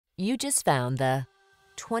You just found the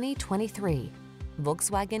 2023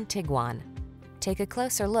 Volkswagen Tiguan. Take a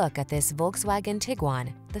closer look at this Volkswagen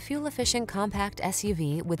Tiguan, the fuel-efficient compact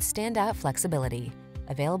SUV with standout flexibility.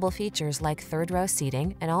 Available features like third-row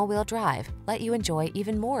seating and all-wheel drive let you enjoy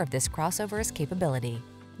even more of this crossover's capability.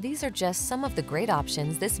 These are just some of the great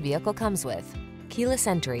options this vehicle comes with: keyless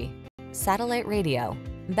entry, satellite radio,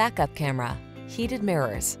 backup camera, heated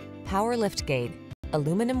mirrors, power liftgate,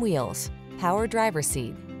 aluminum wheels, power driver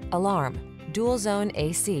seat, alarm, dual zone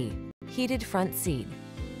AC, heated front seat.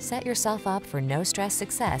 Set yourself up for no-stress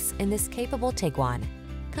success in this capable Tiguan.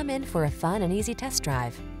 Come in for a fun and easy test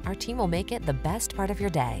drive. Our team will make it the best part of your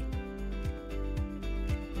day.